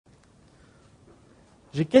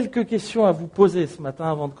J'ai quelques questions à vous poser ce matin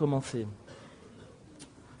avant de commencer.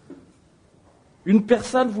 Une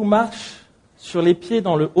personne vous marche sur les pieds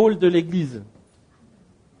dans le hall de l'église.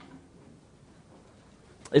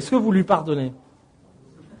 Est-ce que vous lui pardonnez ?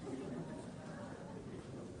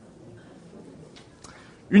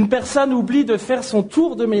 Une personne oublie de faire son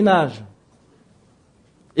tour de ménage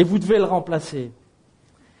et vous devez le remplacer.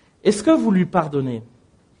 Est-ce que vous lui pardonnez ?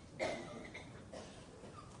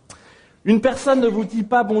 Une personne ne vous dit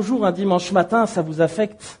pas bonjour un dimanche matin, ça vous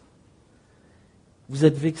affecte ? Vous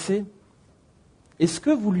êtes vexé ? Est-ce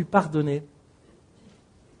que vous lui pardonnez ?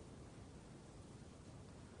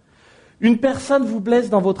 Une personne vous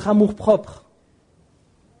blesse dans votre amour-propre.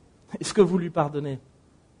 Est-ce que vous lui pardonnez ?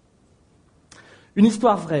 Une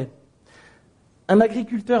histoire vraie. Un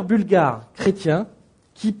agriculteur bulgare, chrétien,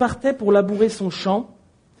 qui partait pour labourer son champ,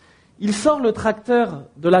 il sort le tracteur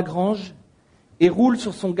de la grange et roule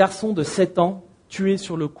sur son garçon de 7 ans, tué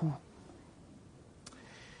sur le coup.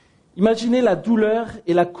 Imaginez la douleur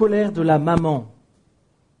et la colère de la maman.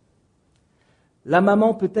 La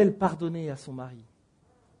maman peut-elle pardonner à son mari ?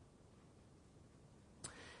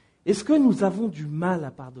 Est-ce que nous avons du mal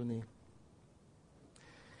à pardonner ?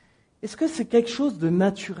 Est-ce que c'est quelque chose de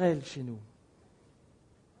naturel chez nous ?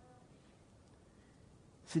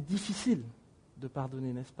 C'est difficile de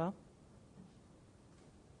pardonner, n'est-ce pas ?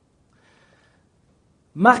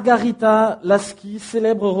 Margarita Lasky,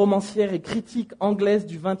 célèbre romancière et critique anglaise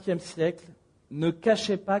du XXe siècle, ne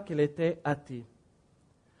cachait pas qu'elle était athée.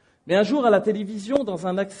 Mais un jour, à la télévision, dans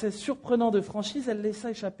un accès surprenant de franchise, elle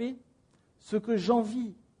laissa échapper « Ce que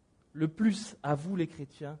j'envie le plus à vous, les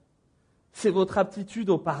chrétiens, c'est votre aptitude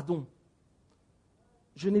au pardon.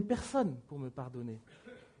 Je n'ai personne pour me pardonner. »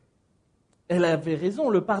 Elle avait raison,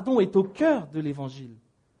 le pardon est au cœur de l'Évangile.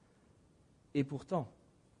 Et pourtant,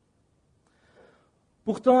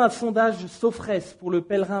 un sondage Sophrès pour le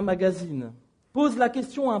Pèlerin Magazine pose la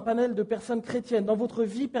question à un panel de personnes chrétiennes. Dans votre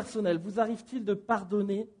vie personnelle, vous arrive-t-il de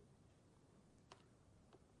pardonner ?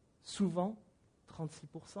 Souvent,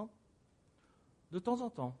 36%. De temps en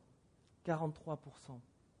temps, 43%.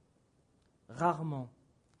 Rarement,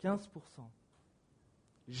 15%.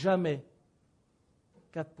 Jamais,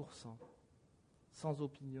 4%. Sans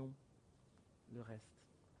opinion, le reste.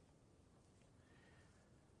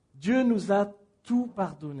 Dieu nous a tout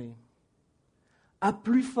pardonné, à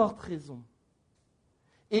plus forte raison.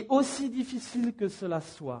 Et aussi difficile que cela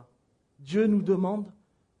soit, Dieu nous demande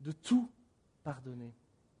de tout pardonner.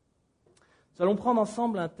 Nous allons prendre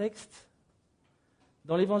ensemble un texte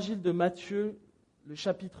dans l'évangile de Matthieu, le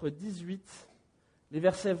chapitre 18, les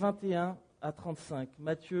versets 21 à 35.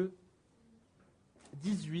 Matthieu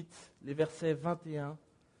 18, les versets 21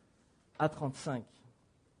 à 35.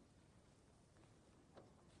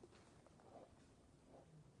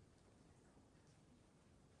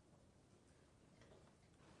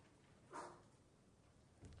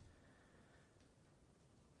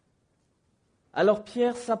 Alors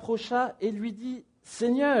Pierre s'approcha et lui dit «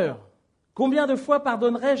 Seigneur, combien de fois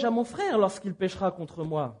pardonnerai-je à mon frère lorsqu'il péchera contre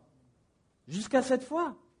moi ? Jusqu'à 7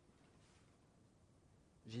 fois ?»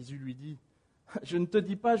 Jésus lui dit « Je ne te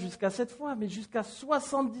dis pas jusqu'à 7 fois, mais jusqu'à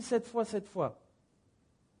 77 fois 7 fois. »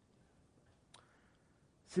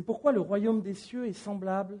 C'est pourquoi le royaume des cieux est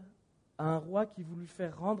semblable à un roi qui voulut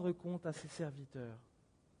faire rendre compte à ses serviteurs.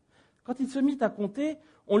 Quand il se mit à compter,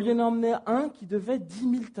 on lui en emmenait un qui devait 10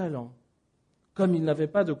 000 talents. Comme il n'avait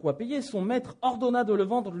pas de quoi payer, son maître ordonna de le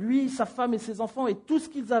vendre, lui, sa femme et ses enfants, et tout ce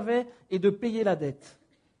qu'ils avaient, et de payer la dette.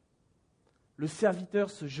 Le serviteur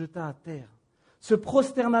se jeta à terre, se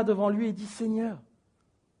prosterna devant lui et dit « Seigneur,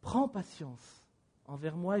 prends patience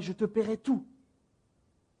envers moi et je te paierai tout. »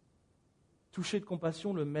 Touché de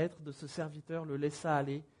compassion, le maître de ce serviteur le laissa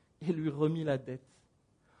aller et lui remit la dette.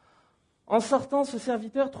 En sortant, ce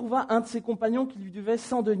serviteur trouva un de ses compagnons qui lui devait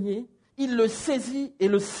 100 deniers. Il le saisit et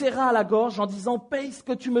le serra à la gorge en disant « Paye ce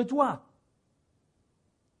que tu me dois !»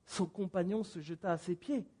 Son compagnon se jeta à ses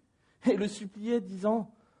pieds et le suppliait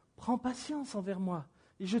disant « Prends patience envers moi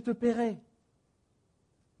et je te paierai. »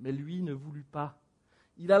 Mais lui ne voulut pas.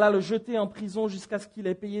 Il alla le jeter en prison jusqu'à ce qu'il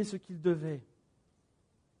ait payé ce qu'il devait.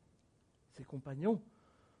 Ses compagnons,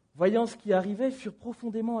 voyant ce qui arrivait, furent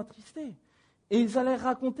profondément attristés et ils allèrent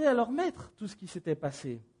raconter à leur maître tout ce qui s'était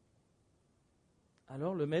passé.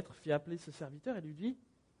 Alors le maître fit appeler ce serviteur et lui dit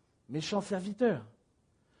 « Méchant serviteur,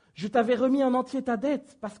 je t'avais remis en entier ta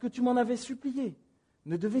dette parce que tu m'en avais supplié.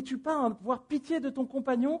 Ne devais-tu pas avoir pitié de ton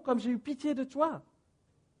compagnon comme j'ai eu pitié de toi ?»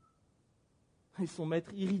 Et son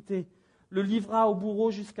maître, irrité, le livra au bourreau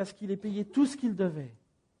jusqu'à ce qu'il ait payé tout ce qu'il devait.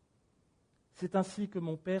 C'est ainsi que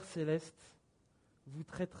mon Père céleste vous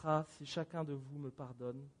traitera si chacun de vous me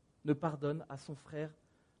pardonne ne pardonne à son frère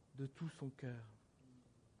de tout son cœur.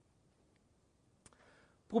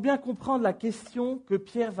 Pour bien comprendre la question que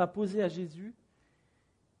Pierre va poser à Jésus,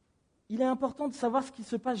 il est important de savoir ce qui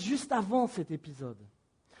se passe juste avant cet épisode.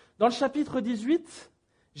 Dans le chapitre 18,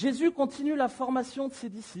 Jésus continue la formation de ses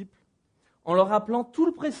disciples en leur rappelant tout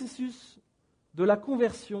le processus de la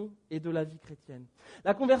conversion et de la vie chrétienne.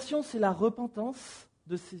 La conversion, c'est la repentance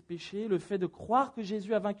de ses péchés, le fait de croire que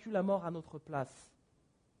Jésus a vaincu la mort à notre place.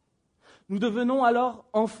 Nous devenons alors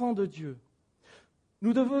enfants de Dieu.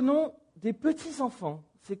 Nous devenons des petits-enfants.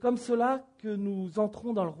 C'est comme cela que nous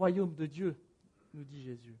entrons dans le royaume de Dieu, nous dit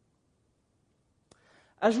Jésus.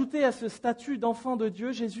 Ajouté à ce statut d'enfant de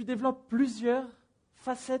Dieu, Jésus développe plusieurs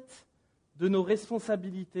facettes de nos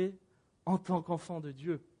responsabilités en tant qu'enfants de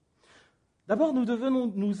Dieu. D'abord, nous devons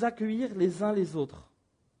nous accueillir les uns les autres,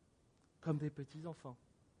 comme des petits-enfants.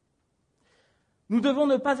 Nous devons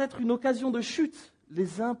ne pas être une occasion de chute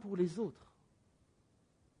les uns pour les autres.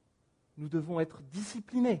 Nous devons être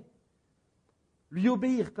disciplinés, lui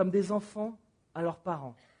obéir comme des enfants à leurs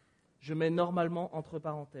parents. Je mets normalement entre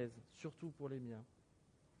parenthèses, surtout pour les miens.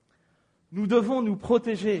 Nous devons nous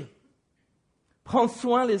protéger, prendre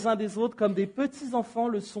soin les uns des autres comme des petits-enfants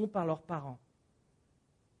le sont par leurs parents.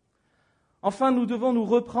 Enfin, nous devons nous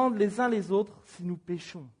reprendre les uns les autres si nous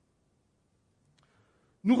péchons.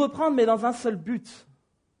 Nous reprendre, mais dans un seul but,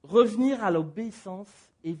 revenir à l'obéissance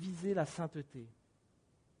et viser la sainteté.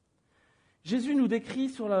 Jésus nous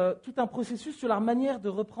décrit tout un processus sur la manière de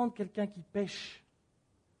reprendre quelqu'un qui pêche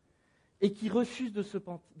et qui refuse de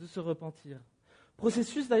se repentir.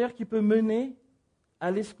 Processus d'ailleurs qui peut mener à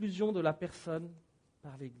l'exclusion de la personne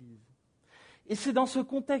par l'Église. Et c'est dans ce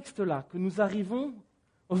contexte-là que nous arrivons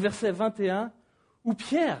au verset 21, où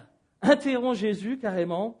Pierre interrompt Jésus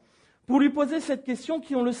carrément pour lui poser cette question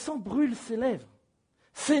qui, on le sent, brûle ses lèvres.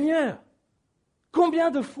 « Seigneur, combien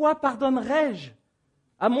de fois pardonnerai-je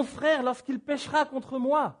à mon frère lorsqu'il péchera contre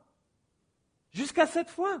moi? Jusqu'à 7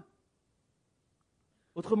 fois ?»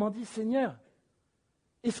 Autrement dit, « Seigneur,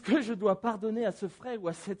 est-ce que je dois pardonner à ce frère ou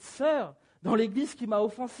à cette sœur dans l'Église qui m'a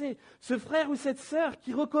offensé? Ce frère ou cette sœur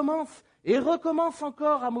qui recommence et recommence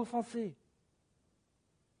encore à m'offenser?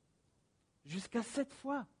 Jusqu'à 7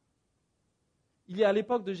 fois. » Il y a à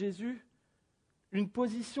l'époque de Jésus une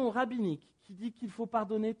position rabbinique qui dit qu'il faut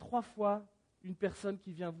pardonner 3 fois une personne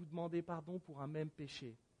qui vient vous demander pardon pour un même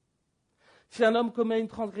péché. Si un homme commet une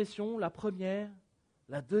transgression, la première,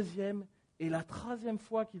 la deuxième et la 3e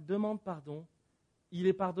fois qu'il demande pardon, il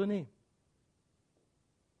est pardonné.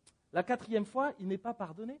 La 4e fois, il n'est pas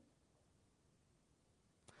pardonné.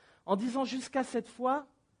 En disant jusqu'à 7 fois,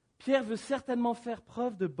 Pierre veut certainement faire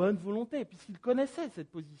preuve de bonne volonté, puisqu'il connaissait cette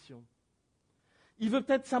position. Il veut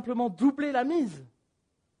peut-être simplement doubler la mise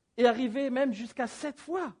et arriver même jusqu'à 7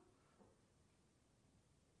 fois.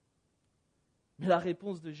 Mais la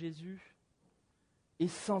réponse de Jésus est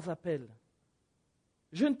sans appel.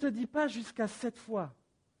 Je ne te dis pas jusqu'à 7 fois,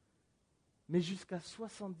 mais jusqu'à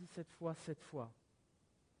 77 fois 7 fois.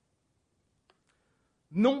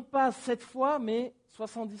 Non pas 7 fois, mais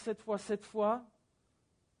 77 fois 7 fois.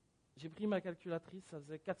 J'ai pris ma calculatrice, ça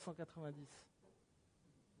faisait 490.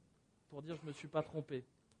 Pour dire que je ne me suis pas trompé.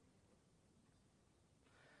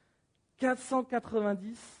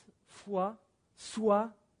 490 fois,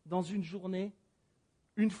 soit dans une journée,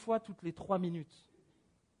 une fois toutes les 3 minutes.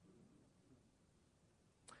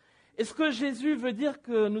 Est-ce que Jésus veut dire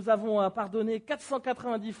que nous avons à pardonner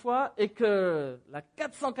 490 fois et que la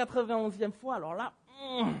 491e fois, alors là,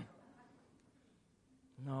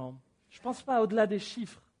 non, je ne pense pas au-delà des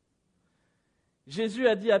chiffres. Jésus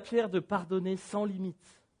a dit à Pierre de pardonner sans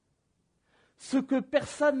limite. Ce que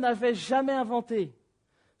personne n'avait jamais inventé,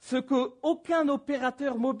 ce qu'aucun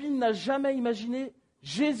opérateur mobile n'a jamais imaginé,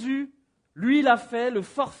 Jésus, lui, l'a fait, le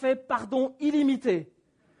forfait pardon illimité.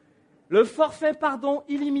 Le forfait pardon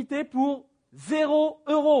illimité pour 0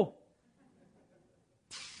 €.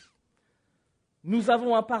 Nous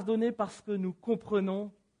avons à pardonner parce que nous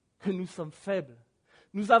comprenons que nous sommes faibles.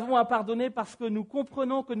 Nous avons à pardonner parce que nous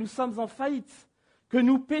comprenons que nous sommes en faillite, que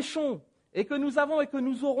nous péchons et que nous avons et que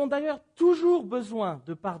nous aurons d'ailleurs toujours besoin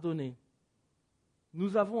de pardonner.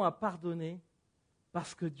 Nous avons à pardonner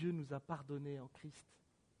parce que Dieu nous a pardonné en Christ.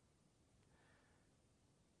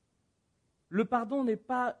 Le pardon n'est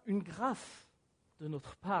pas une grâce de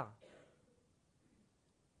notre part,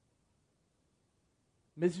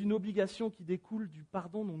 mais une obligation qui découle du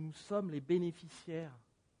pardon dont nous sommes les bénéficiaires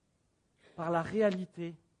par la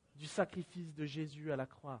réalité du sacrifice de Jésus à la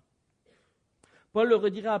croix. Paul le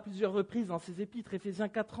redira à plusieurs reprises dans ses épîtres, Éphésiens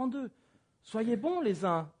 4:32. Soyez bons les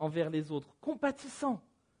uns envers les autres, compatissants.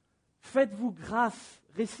 Faites-vous grâce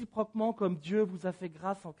réciproquement comme Dieu vous a fait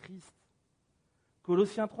grâce en Christ.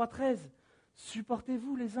 Colossiens 3,13,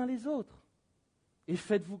 supportez-vous les uns les autres et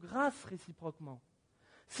faites-vous grâce réciproquement.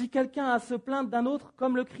 Si quelqu'un a à se plaindre d'un autre,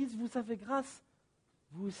 comme le Christ vous a fait grâce,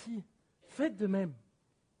 vous aussi, faites de même.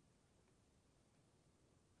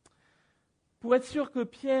 Pour être sûr que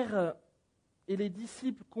Pierre et les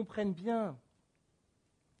disciples comprennent bien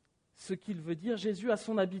ce qu'il veut dire, Jésus, à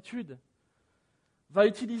son habitude, va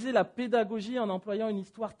utiliser la pédagogie en employant une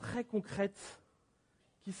histoire très concrète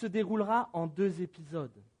qui se déroulera en 2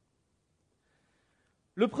 épisodes.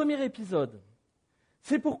 Le premier épisode,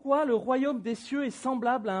 c'est pourquoi le royaume des cieux est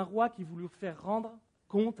semblable à un roi qui voulut faire rendre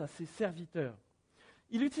compte à ses serviteurs.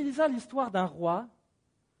 Il utilisa l'histoire d'un roi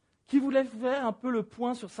qui voulait faire un peu le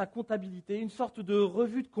point sur sa comptabilité, une sorte de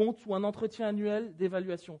revue de compte ou un entretien annuel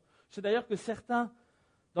d'évaluation. Je sais d'ailleurs que certains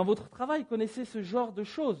dans votre travail connaissaient ce genre de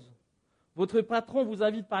choses. Votre patron vous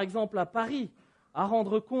invite par exemple à Paris à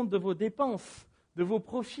rendre compte de vos dépenses, de vos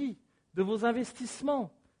profits, de vos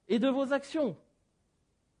investissements et de vos actions.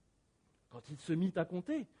 Quand il se mit à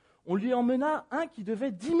compter, on lui emmena un qui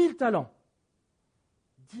devait 10 000 talents.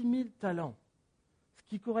 10 000 talents, ce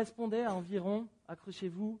qui correspondait à environ,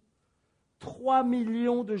 accrochez-vous, 3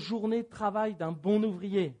 millions de journées de travail d'un bon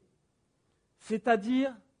ouvrier,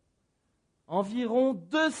 c'est-à-dire environ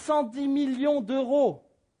 210 millions d'euros,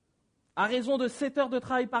 à raison de 7 heures de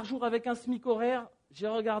travail par jour avec un SMIC horaire, j'ai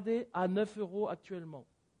regardé, à 9 euros actuellement.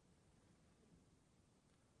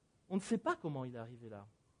 On ne sait pas comment il est arrivé là.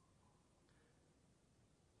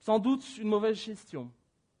 Sans doute une mauvaise gestion.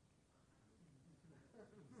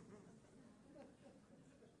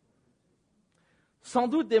 Sans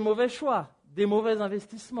doute des mauvais choix, des mauvais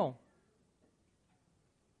investissements.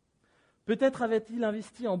 Peut-être avait-il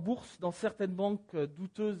investi en bourse dans certaines banques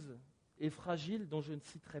douteuses et fragiles, dont je ne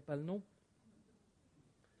citerai pas le nom.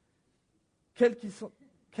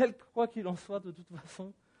 Quoi qu'il en soit, de toute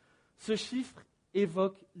façon, ce chiffre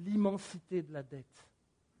évoque l'immensité de la dette.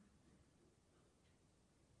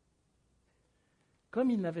 Comme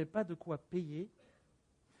il n'avait pas de quoi payer,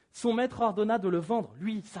 son maître ordonna de le vendre,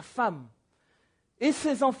 lui, sa femme, et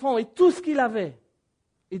ses enfants, et tout ce qu'il avait,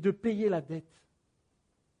 et de payer la dette.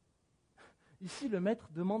 Ici, le maître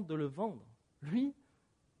demande de le vendre, lui,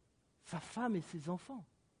 sa femme et ses enfants.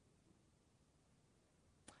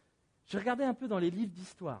 J'ai regardé un peu dans les livres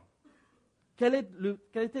d'histoire. Quel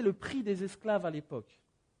était le prix des esclaves à l'époque?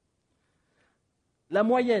 La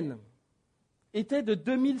moyenne était de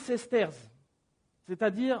 2000 sesterces,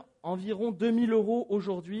 c'est-à-dire environ 2000 €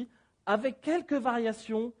 aujourd'hui, avec quelques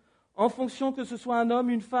variations en fonction que ce soit un homme,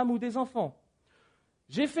 une femme ou des enfants.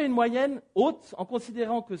 J'ai fait une moyenne haute en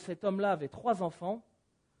considérant que cet homme-là avait 3 enfants,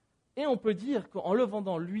 et on peut dire qu'en le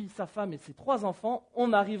vendant lui, sa femme et ses 3 enfants,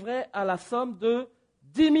 on arriverait à la somme de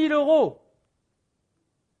 10 000 €.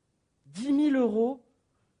 10 000 €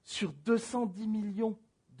 sur 210 millions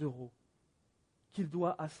d'euros qu'il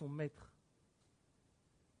doit à son maître.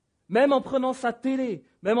 Même en prenant sa télé,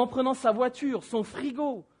 même en prenant sa voiture, son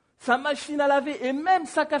frigo, sa machine à laver et même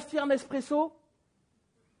sa cafetière Nespresso,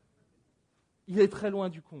 il est très loin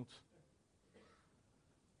du compte.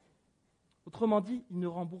 Autrement dit, il ne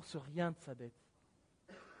rembourse rien de sa dette.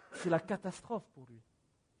 C'est la catastrophe pour lui.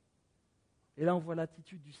 Et là, on voit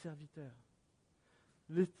l'attitude du serviteur.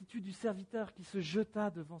 L'attitude du serviteur qui se jeta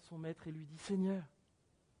devant son maître et lui dit « Seigneur,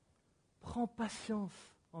 prends patience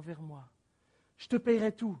envers moi. Je te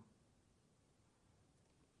payerai tout. »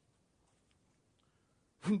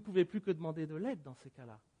 Vous ne pouvez plus que demander de l'aide dans ces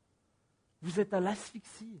cas-là. Vous êtes à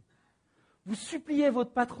l'asphyxie. Vous suppliez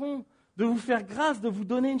votre patron de vous faire grâce, de vous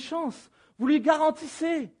donner une chance. Vous lui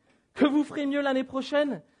garantissez que vous ferez mieux l'année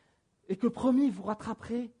prochaine et que, promis, vous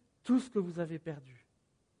rattraperez tout ce que vous avez perdu.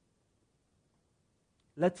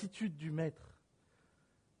 L'attitude du maître,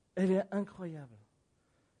 elle est incroyable.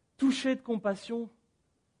 Touché de compassion,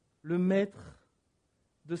 le maître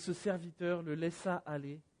de ce serviteur le laissa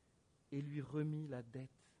aller et lui remit la dette.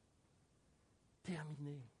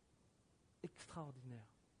 Terminé. Extraordinaire.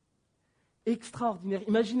 Extraordinaire.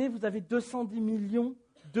 Imaginez, vous avez 210 millions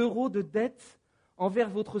d'euros de dettes envers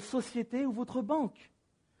votre société ou votre banque.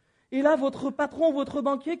 Et là, votre patron, votre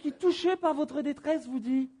banquier, qui, touché par votre détresse, vous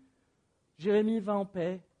dit « Jérémie, va en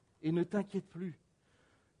paix et ne t'inquiète plus.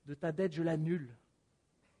 De ta dette, je l'annule.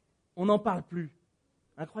 On n'en parle plus. »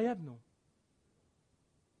 Incroyable, non?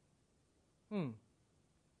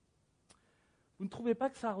 Vous ne trouvez pas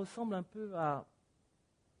que ça ressemble un peu à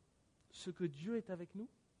ce que Dieu est avec nous?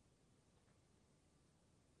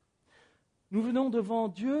 Nous venons devant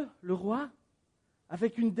Dieu, le roi,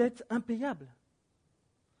 avec une dette impayable.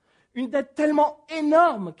 Une dette tellement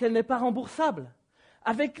énorme qu'elle n'est pas remboursable.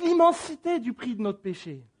 avec l'immensité du prix de notre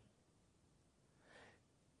péché.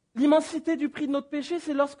 L'immensité du prix de notre péché,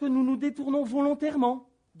 c'est lorsque nous nous détournons volontairement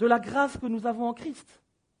de la grâce que nous avons en Christ.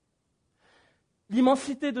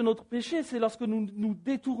 L'immensité de notre péché, c'est lorsque nous nous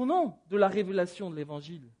détournons de la révélation de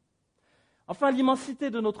l'Évangile. Enfin, l'immensité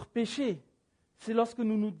de notre péché, c'est lorsque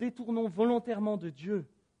nous nous détournons volontairement de Dieu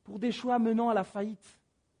pour des choix menant à la faillite.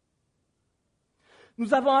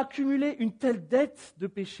 Nous avons accumulé une telle dette de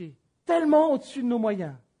péché, tellement au-dessus de nos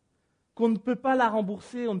moyens, qu'on ne peut pas la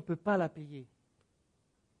rembourser, on ne peut pas la payer.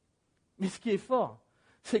 Mais ce qui est fort,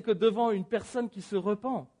 c'est que devant une personne qui se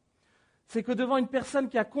repent, c'est que devant une personne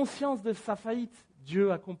qui a conscience de sa faillite,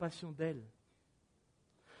 Dieu a compassion d'elle.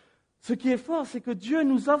 Ce qui est fort, c'est que Dieu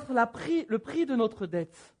nous offre le prix de notre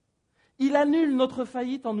dette. Il annule notre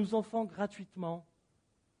faillite en nous offrant gratuitement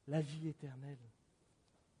la vie éternelle.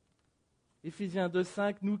 Éphésiens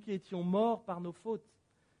 2,5, nous qui étions morts par nos fautes,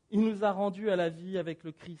 il nous a rendus à la vie avec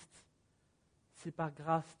le Christ. C'est par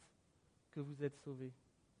grâce que vous êtes sauvés.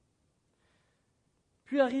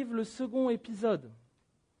 Puis arrive le second épisode.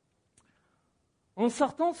 En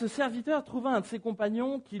sortant, ce serviteur trouva un de ses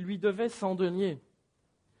compagnons qui lui devait 100 deniers.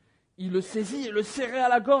 Il le saisit et le serrait à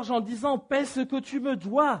la gorge en disant « Paie ce que tu me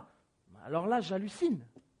dois !» Alors là, j'hallucine.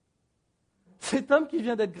 Cet homme qui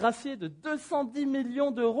vient d'être gracié de 210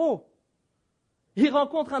 millions d'euros, il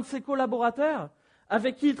rencontre un de ses collaborateurs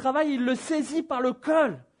avec qui il travaille, il le saisit par le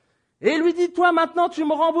col et il lui dit « Toi, maintenant, tu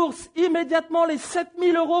me rembourses immédiatement les 7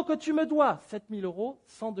 000 euros que tu me dois. » 7 000 euros,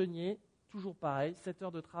 100 deniers, toujours pareil, 7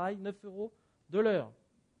 heures de travail, 9 euros de l'heure.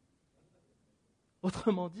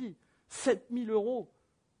 Autrement dit, 7 000 euros.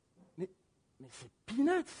 Mais c'est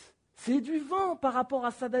peanuts, c'est du vent par rapport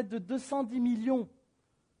à sa dette de 210 millions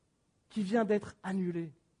qui vient d'être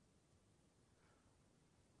annulée.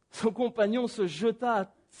 Son compagnon se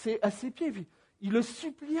jeta à ses pieds, puis il le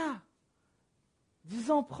supplia,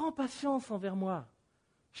 disant « Prends patience envers moi,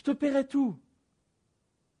 je te paierai tout. »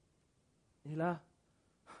 Et là,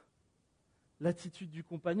 l'attitude du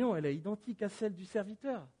compagnon, elle est identique à celle du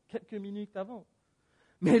serviteur, quelques minutes avant.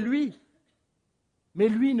 Mais lui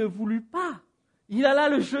ne voulut pas. Il alla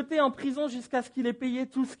le jeter en prison jusqu'à ce qu'il ait payé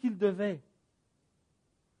tout ce qu'il devait.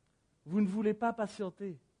 Vous ne voulez pas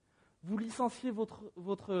patienter. Vous licenciez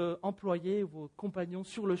votre employé, vos compagnons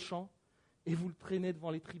sur le champ, et vous le traînez devant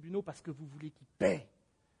les tribunaux parce que vous voulez qu'il paie.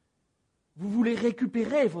 Vous voulez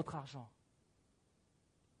récupérer votre argent.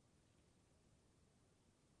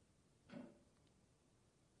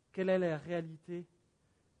 Quelle est la réalité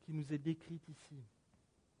qui nous est décrite ici?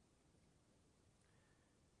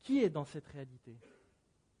 Qui est dans cette réalité?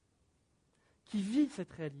 Qui vit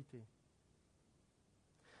cette réalité?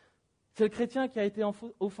 C'est le chrétien qui a été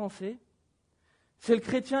offensé. C'est le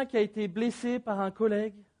chrétien qui a été blessé par un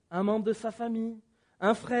collègue, un membre de sa famille,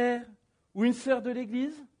 un frère ou une sœur de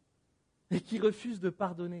l'Église et qui refuse de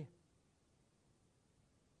pardonner,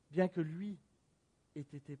 bien que lui ait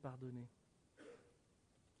été pardonné.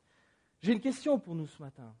 J'ai une question pour nous ce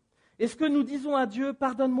matin. Est-ce que nous disons à Dieu,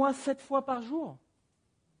 pardonne-moi 7 fois par jour?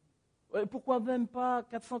 Pourquoi même pas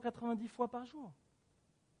 490 fois par jour?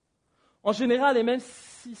 En général, et même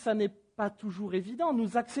si ça n'est pas toujours évident,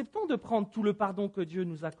 nous acceptons de prendre tout le pardon que Dieu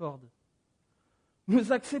nous accorde.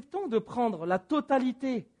 Nous acceptons de prendre la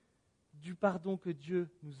totalité du pardon que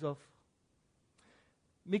Dieu nous offre.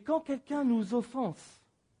 Mais quand quelqu'un nous offense,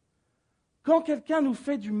 quand quelqu'un nous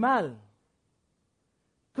fait du mal,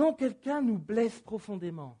 quand quelqu'un nous blesse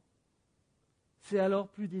profondément, c'est alors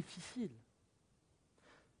plus difficile.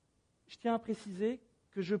 Je tiens à préciser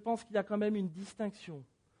que je pense qu'il y a quand même une distinction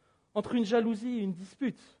entre une jalousie et une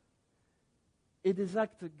dispute et des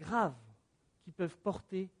actes graves qui peuvent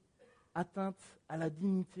porter atteinte à la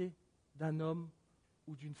dignité d'un homme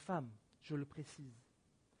ou d'une femme, je le précise.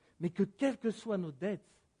 Mais que quelles que soient nos dettes,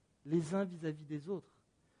 les uns vis-à-vis des autres,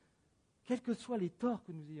 quels que soient les torts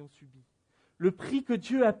que nous ayons subis, le prix que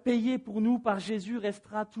Dieu a payé pour nous par Jésus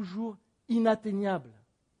restera toujours inatteignable.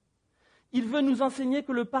 Il veut nous enseigner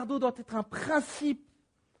que le pardon doit être un principe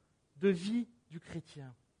de vie du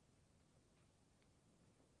chrétien.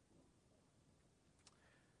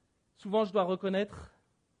 Souvent, je dois reconnaître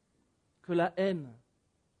que la haine,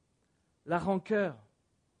 la rancœur,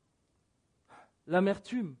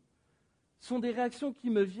 l'amertume sont des réactions qui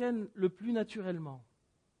me viennent le plus naturellement.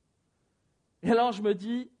 Et alors je me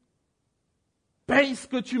dis, paye ce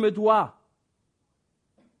que tu me dois.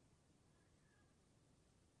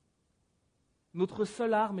 Notre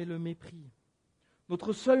seule arme est le mépris.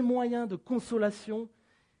 Notre seul moyen de consolation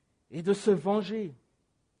est de se venger.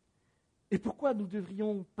 Et pourquoi nous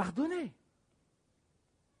devrions pardonner?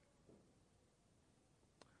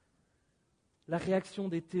 La réaction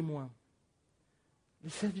des témoins Les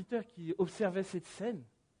serviteurs qui observaient cette scène,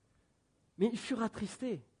 mais ils furent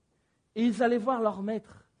attristés. Et ils allaient voir leur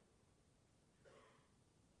maître.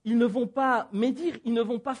 Ils ne vont pas médire, ils ne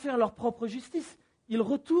vont pas faire leur propre justice. Ils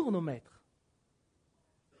retournent au maître.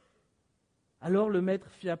 Alors le maître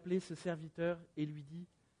fit appeler ce serviteur et lui dit,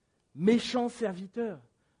 « Méchant serviteur,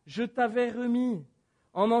 je t'avais remis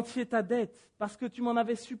en entier ta dette, parce que tu m'en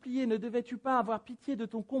avais supplié. Ne devais-tu pas avoir pitié de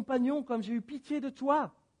ton compagnon comme j'ai eu pitié de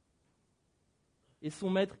toi ?» Et son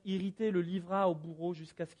maître, irrité, le livra au bourreau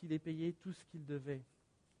jusqu'à ce qu'il ait payé tout ce qu'il devait.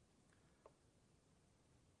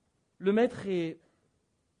 Le maître est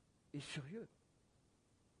furieux.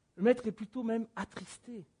 Le maître est plutôt même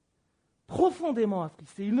attristé, profondément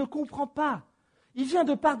attristé. Il ne comprend pas. Il vient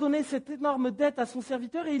de pardonner cette énorme dette à son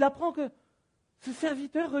serviteur et il apprend que ce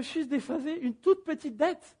serviteur refuse d'effacer une toute petite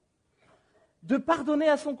dette, de pardonner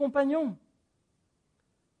à son compagnon.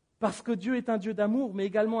 Parce que Dieu est un Dieu d'amour, mais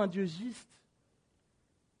également un Dieu juste,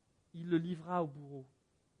 il le livra au bourreau.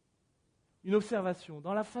 Une observation,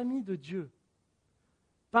 dans la famille de Dieu,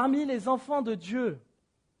 parmi les enfants de Dieu,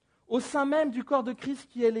 au sein même du corps de Christ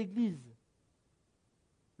qui est l'Église,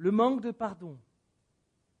 le manque de pardon,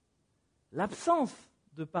 l'absence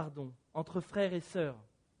de pardon entre frères et sœurs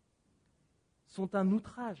sont un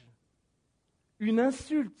outrage, une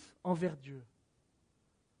insulte envers Dieu.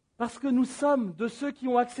 Parce que nous sommes de ceux qui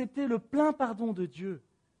ont accepté le plein pardon de Dieu.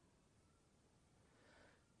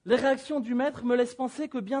 Les réactions du maître me laissent penser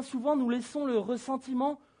que bien souvent nous laissons le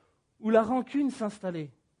ressentiment ou la rancune s'installer,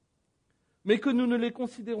 mais que nous ne les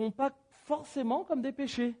considérons pas forcément comme des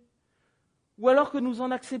péchés, ou alors que nous en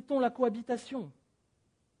acceptons la cohabitation.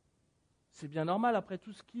 C'est bien normal après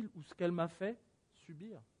tout ce qu'il ou ce qu'elle m'a fait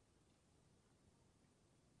subir.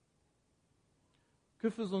 Que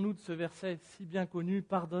faisons-nous de ce verset si bien connu, «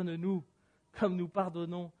 Pardonne-nous comme nous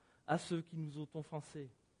pardonnons à ceux qui nous ont offensés » ?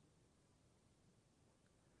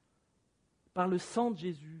 Par le sang de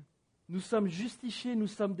Jésus, nous sommes justifiés, nous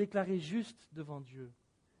sommes déclarés justes devant Dieu.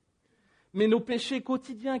 Mais nos péchés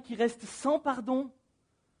quotidiens qui restent sans pardon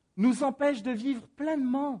nous empêchent de vivre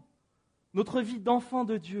pleinement notre vie d'enfant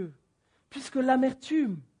de Dieu, puisque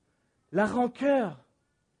l'amertume, la rancœur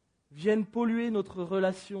viennent polluer notre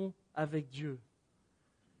relation avec Dieu.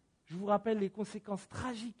 Je vous rappelle les conséquences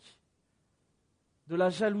tragiques de la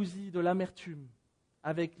jalousie, de l'amertume,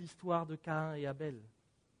 avec l'histoire de Caïn et Abel.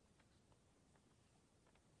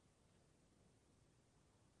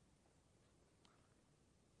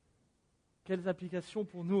 Quelles applications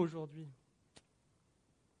pour nous aujourd'hui ?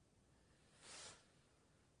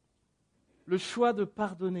 Le choix de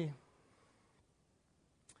pardonner.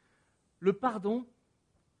 Le pardon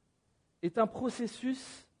est un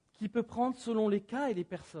processus qui peut prendre, selon les cas et les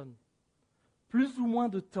personnes, plus ou moins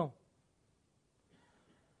de temps.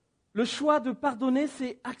 Le choix de pardonner,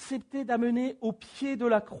 c'est accepter d'amener au pied de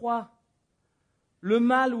la croix le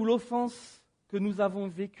mal ou l'offense que nous avons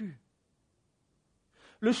vécu.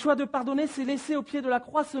 Le choix de pardonner, c'est laisser au pied de la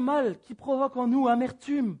croix ce mal qui provoque en nous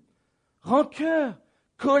amertume, rancœur,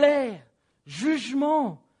 colère,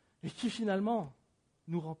 jugement, et qui finalement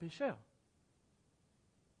nous rend pécheurs.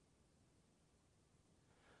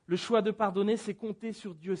 Le choix de pardonner, c'est compter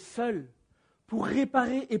sur Dieu seul pour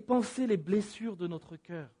réparer et panser les blessures de notre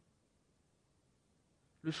cœur.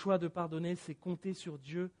 Le choix de pardonner, c'est compter sur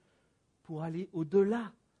Dieu pour aller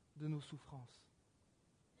au-delà de nos souffrances.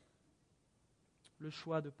 Le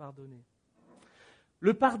choix de pardonner.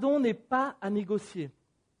 Le pardon n'est pas à négocier.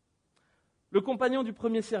 Le compagnon du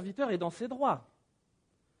premier serviteur est dans ses droits.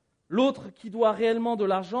 L'autre qui doit réellement de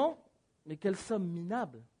l'argent, mais quelle somme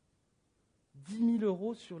minable, 10 000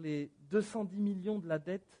 euros sur les 210 millions de la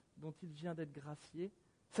dette dont il vient d'être gracié,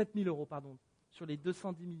 7 000 euros, pardon, sur les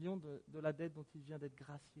 210 millions de la dette dont il vient d'être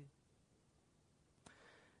gracié.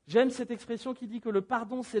 J'aime cette expression qui dit que le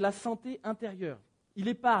pardon, c'est la santé intérieure. Il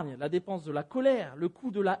épargne la dépense de la colère, le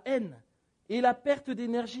coût de la haine et la perte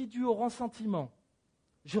d'énergie due au ressentiment.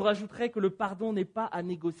 Je rajouterais que le pardon n'est pas à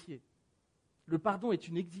négocier. Le pardon est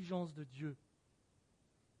une exigence de Dieu.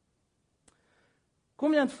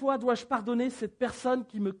 Combien de fois dois-je pardonner cette personne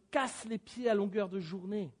qui me casse les pieds à longueur de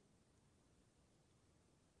journée ?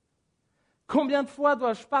 Combien de fois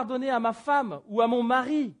dois-je pardonner à ma femme ou à mon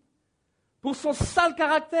mari pour son sale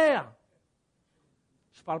caractère ?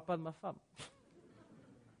 Je ne parle pas de ma femme.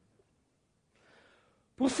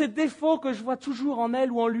 Pour ces défauts que je vois toujours en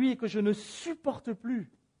elle ou en lui et que je ne supporte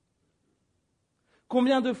plus.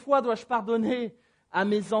 Combien de fois dois-je pardonner à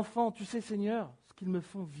mes enfants ? Tu sais, Seigneur, ce qu'ils me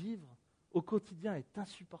font vivre au quotidien est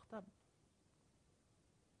insupportable.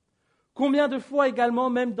 Combien de fois également,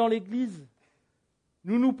 même dans l'Église,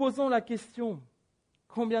 nous nous posons la question,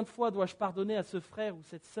 combien de fois dois-je pardonner à ce frère ou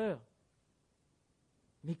cette sœur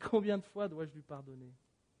Mais combien de fois dois-je lui pardonner?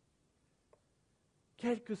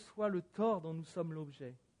 Quel que soit le tort dont nous sommes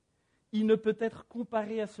l'objet, il ne peut être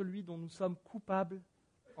comparé à celui dont nous sommes coupables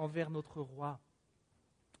envers notre roi.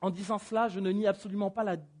 En disant cela, je ne nie absolument pas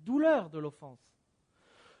la douleur de l'offense.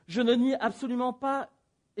 Je ne nie absolument pas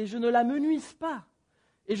et je ne la menuise pas.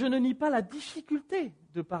 Et je ne nie pas la difficulté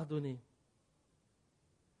de pardonner.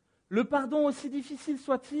 Le pardon, aussi difficile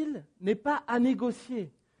soit-il, n'est pas à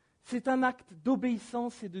négocier. C'est un acte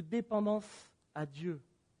d'obéissance et de dépendance à Dieu.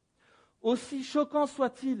 Aussi choquant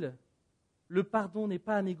soit-il, le pardon n'est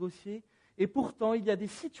pas à négocier. Et pourtant, il y a des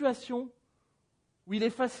situations où il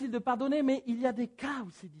est facile de pardonner, mais il y a des cas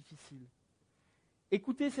où c'est difficile.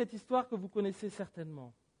 Écoutez cette histoire que vous connaissez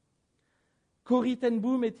certainement. Corrie ten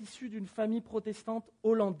Boom est issue d'une famille protestante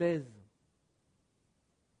hollandaise.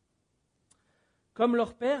 Comme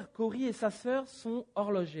leur père, Corrie et sa sœur sont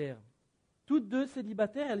horlogères. Toutes deux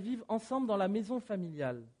célibataires, elles vivent ensemble dans la maison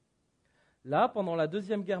familiale. Là, pendant la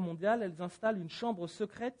Deuxième Guerre mondiale, elles installent une chambre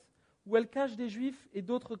secrète où elles cachent des juifs et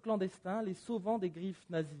d'autres clandestins, les sauvant des griffes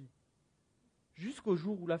nazies, jusqu'au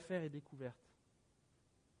jour où l'affaire est découverte.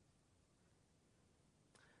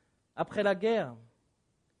 Après la guerre,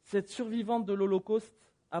 cette survivante de l'Holocauste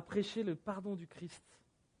a prêché le pardon du Christ.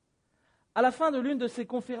 À la fin de l'une de ses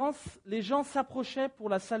conférences, les gens s'approchaient pour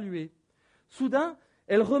la saluer. Soudain,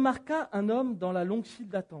 elle remarqua un homme dans la longue file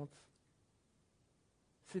d'attente.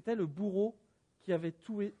 C'était le bourreau qui avait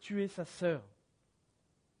tué sa sœur.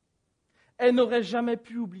 Elle n'aurait jamais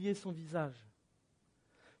pu oublier son visage.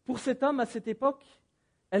 Pour cet homme, à cette époque,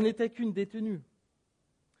 elle n'était qu'une détenue.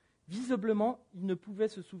 Visiblement, il ne pouvait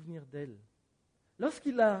se souvenir d'elle.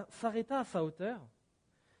 Lorsqu'il s'arrêta à sa hauteur,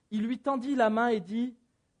 il lui tendit la main et dit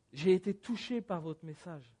 « J'ai été touché par votre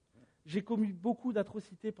message. J'ai commis beaucoup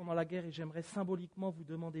d'atrocités pendant la guerre et j'aimerais symboliquement vous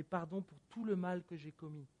demander pardon pour tout le mal que j'ai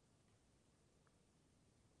commis. »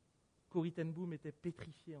 Corrie ten Boom était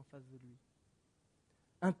pétrifiée en face de lui.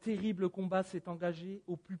 Un terrible combat s'est engagé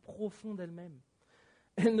au plus profond d'elle-même.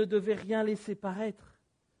 Elle ne devait rien laisser paraître.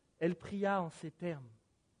 Elle pria en ces termes.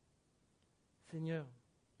 « Seigneur,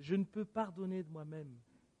 je ne peux pardonner de moi-même,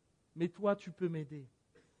 mais toi tu peux m'aider.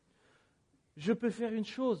 Je peux faire une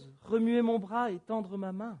chose, remuer mon bras et tendre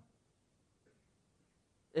ma main. »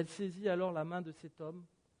 Elle saisit alors la main de cet homme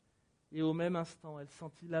et au même instant, elle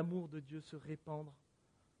sentit l'amour de Dieu se répandre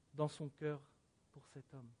dans son cœur pour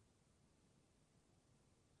cet homme.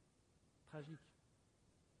 Tragique.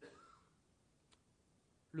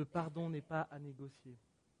 Le pardon n'est pas à négocier.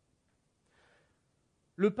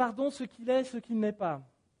 Le pardon, ce qu'il est, ce qu'il n'est pas.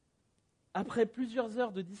 Après plusieurs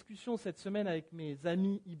heures de discussion cette semaine avec mes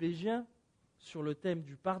amis ibégiens sur le thème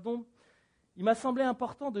du pardon, il m'a semblé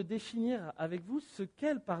important de définir avec vous ce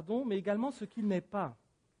qu'est le pardon, mais également ce qu'il n'est pas.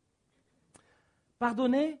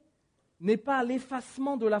 Pardonner n'est pas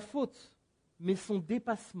l'effacement de la faute, mais son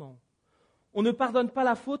dépassement. On ne pardonne pas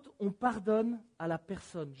la faute, on pardonne à la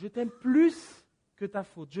personne. Je t'aime plus que ta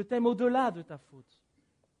faute, je t'aime au-delà de ta faute.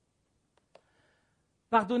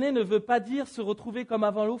 Pardonner ne veut pas dire se retrouver comme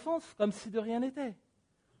avant l'offense, comme si de rien n'était.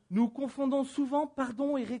 Nous confondons souvent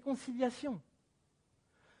pardon et réconciliation.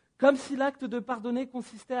 Comme si l'acte de pardonner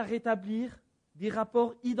consistait à rétablir des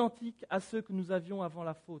rapports identiques à ceux que nous avions avant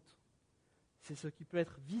la faute. C'est ce qui peut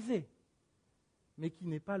être visé, mais qui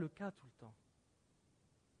n'est pas le cas tout le temps.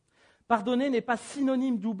 Pardonner n'est pas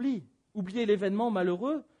synonyme d'oubli. Oublier l'événement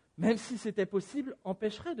malheureux, même si c'était possible,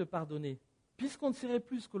 empêcherait de pardonner, puisqu'on ne saurait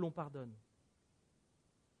plus ce que l'on pardonne.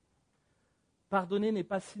 Pardonner n'est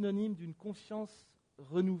pas synonyme d'une confiance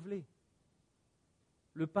renouvelée.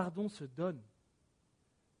 Le pardon se donne,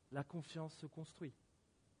 la confiance se construit.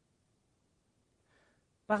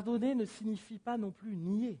 Pardonner ne signifie pas non plus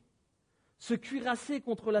nier, se cuirasser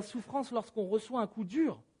contre la souffrance lorsqu'on reçoit un coup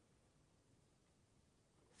dur,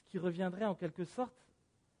 ce qui reviendrait en quelque sorte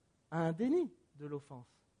à un déni de l'offense.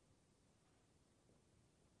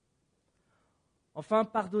 Enfin,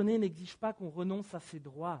 pardonner n'exige pas qu'on renonce à ses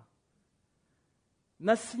droits.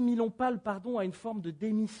 N'assimilons pas le pardon à une forme de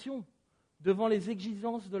démission devant les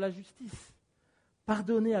exigences de la justice.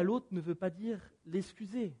 Pardonner à l'autre ne veut pas dire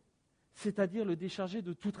l'excuser, c'est-à-dire le décharger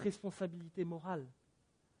de toute responsabilité morale.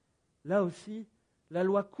 Là aussi, la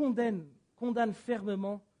loi condamne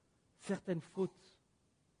fermement certaines fautes.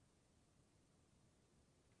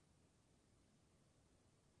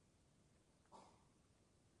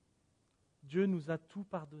 Dieu nous a tout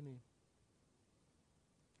pardonné,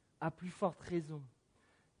 à plus forte raison.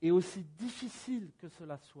 Et aussi difficile que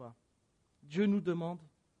cela soit, Dieu nous demande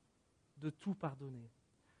de tout pardonner.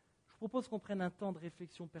 Je vous propose qu'on prenne un temps de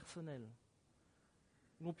réflexion personnelle,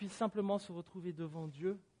 où l'on puisse simplement se retrouver devant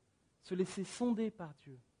Dieu, se laisser sonder par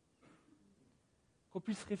Dieu. qu'on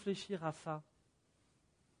puisse réfléchir à ça.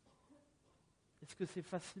 Est-ce que c'est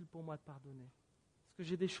facile pour moi de pardonner? Est-ce que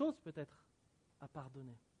j'ai des choses peut-être à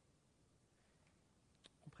pardonner?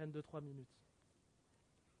 On prenne 2-3 minutes.